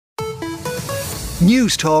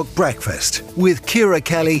News Talk Breakfast with Ciara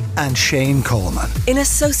Kelly and Shane Coleman. In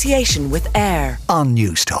association with AIR on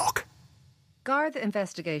News Talk. Garda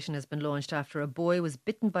investigation has been launched after a boy was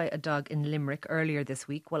bitten by a dog in Limerick earlier this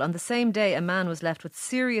week. Well, on the same day, a man was left with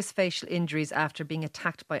serious facial injuries after being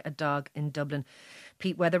attacked by a dog in Dublin.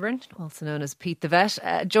 Pete Wedderburn, also known as Pete the Vet,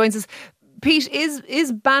 joins us. Pete,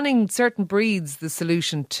 is banning certain breeds the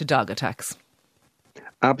solution to dog attacks?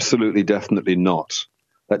 Absolutely, definitely not.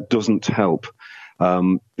 That doesn't help.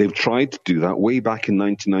 They've tried to do that way back in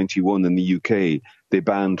 1991 in the UK. They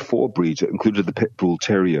banned 4 breeds, it included the Pit Bull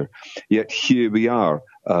Terrier. Yet here we are,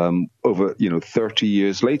 over 30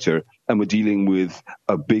 years later, and we're dealing with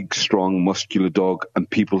a big, strong, muscular dog, and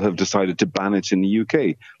people have decided to ban it in the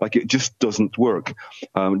UK. Like, it just doesn't work.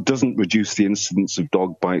 It doesn't reduce the incidence of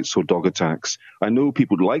dog bites or dog attacks. I know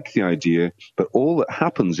people like the idea, but all that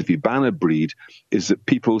happens if you ban a breed is that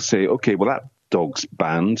people say, okay, well, that dog's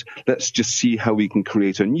banned. Let's just see how we can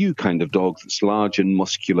create a new kind of dog that's large and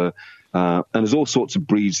muscular. And there's all sorts of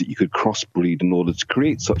breeds that you could crossbreed in order to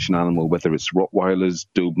create such an animal, whether it's Rottweilers,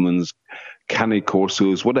 Dobermans, Cane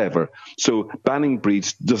Corsos, whatever. So banning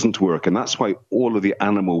breeds doesn't work. And that's why all of the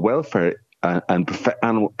animal welfare and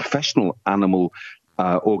professional animal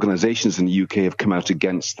organisations in the UK have come out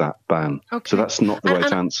against that ban. Okay. So that's not the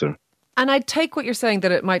right answer. And I take what you're saying,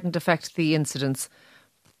 that it mightn't affect the incidence.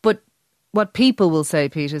 But what people will say,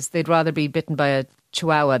 Pete, is they'd rather be bitten by a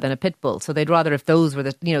Chihuahua than a pit bull. So they'd rather, if those were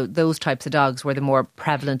those types of dogs were the more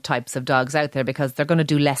prevalent types of dogs out there, because they're going to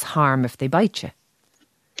do less harm if they bite you.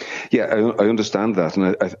 Yeah, I understand that.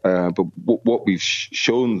 And but what we've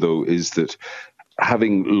shown, though, is that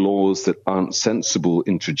having laws that aren't sensible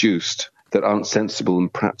introduced, that aren't sensible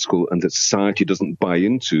and practical, and that society doesn't buy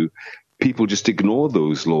into, people just ignore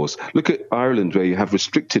those laws. Look at Ireland, where you have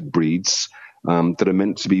restricted breeds that are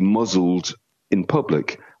meant to be muzzled in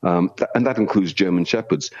public. And that includes German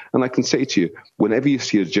Shepherds. And I can say to you, whenever you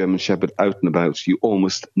see a German Shepherd out and about, you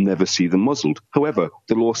almost never see them muzzled. However,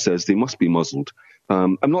 the law says they must be muzzled.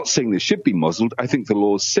 I'm not saying they should be muzzled. I think the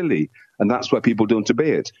law is silly, and that's why people don't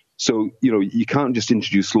obey it. So, you can't just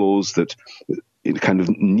introduce laws that kind of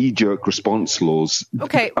knee-jerk response laws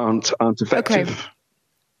aren't effective.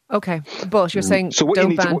 Okay. But you're saying so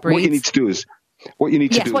don't ban breeds. What you need to do is... What you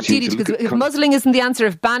need to do what do you need to do? Because if muzzling isn't the answer,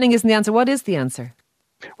 if banning isn't the answer, what is the answer?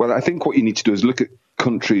 Well, I think what you need to do is look at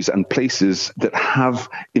countries and places that have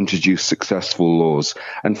introduced successful laws.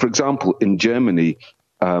 And for example, in Germany,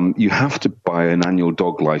 you have to buy an annual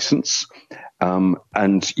dog license.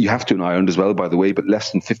 And you have to in Ireland as well, by the way, but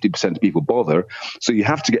less than 50% of people bother. So you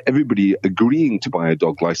have to get everybody agreeing to buy a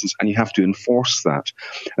dog license, and you have to enforce that.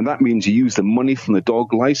 And that means you use the money from the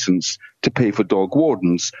dog license to pay for dog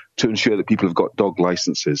wardens to ensure that people have got dog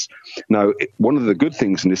licenses. Now, one of the good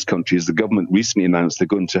things in this country is the government recently announced they're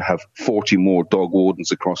going to have 40 more dog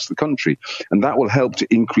wardens across the country. And that will help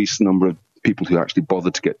to increase the number of people who actually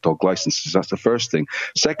bother to get dog licenses. That's the first thing.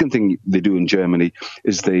 Second thing they do in Germany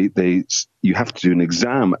is you have to do an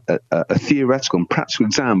exam, a theoretical and practical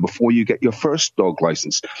exam before you get your first dog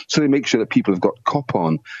license. So they make sure that people have got cop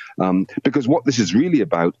on. Because what this is really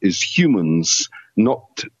about is humans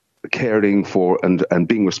not caring for and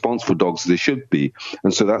being responsible for dogs as they should be.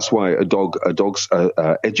 And so that's why a dog's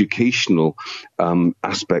educational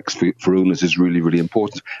aspects for owners is really, really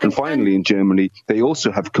important. And finally, in Germany, they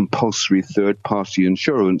also have compulsory third-party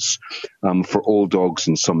insurance for all dogs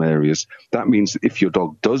in some areas. That means that if your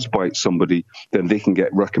dog does bite somebody, then they can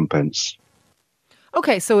get recompense.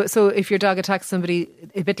 Okay, so if your dog attacks somebody,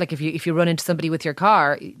 a bit like if you run into somebody with your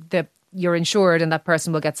car, you're insured and that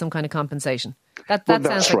person will get some kind of compensation. That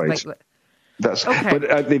sounds right. That's okay.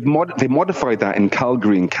 But they've modified that in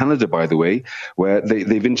Calgary in Canada, by the way, where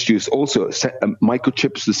they've introduced also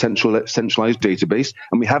microchips, the centralized database.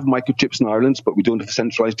 And we have microchips in Ireland, but we don't have a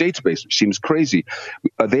centralized database, which seems crazy.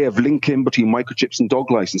 They have link-in between microchips and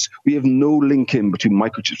dog license. We have no link-in between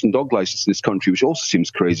microchips and dog license in this country, which also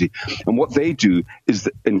seems crazy. And what they do is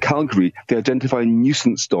that in Calgary, they identify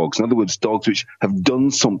nuisance dogs. In other words, dogs which have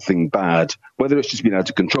done something bad, whether it's just been out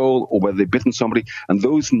of control or whether they've bitten somebody. And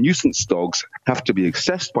those nuisance dogs have to be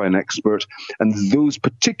assessed by an expert, and those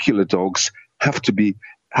particular dogs have to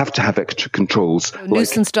have extra controls. So like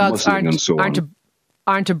nuisance dogs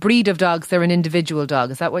aren't a breed of dogs; they're an individual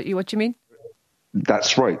dog. Is that what you mean?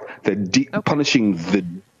 That's right. They're punishing the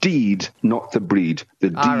deed, not the breed. The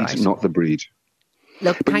deed, not the breed.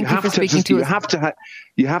 Look, thank you for speaking to us.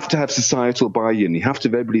 You have to have societal buy-in. You have to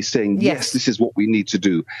have everybody saying, yes, this is what we need to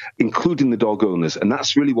do, including the dog owners. And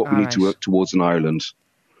that's really what we need to work towards in Ireland.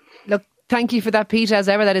 Look, thank you for that, Pete. As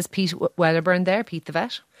ever, that is Pete Wedderburn there, Pete the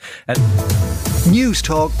Vet. News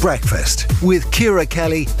Talk Breakfast with Ciara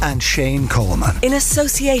Kelly and Shane Coleman. In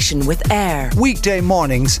association with AIR. Weekday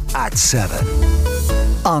mornings at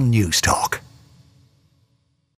 7 on News Talk.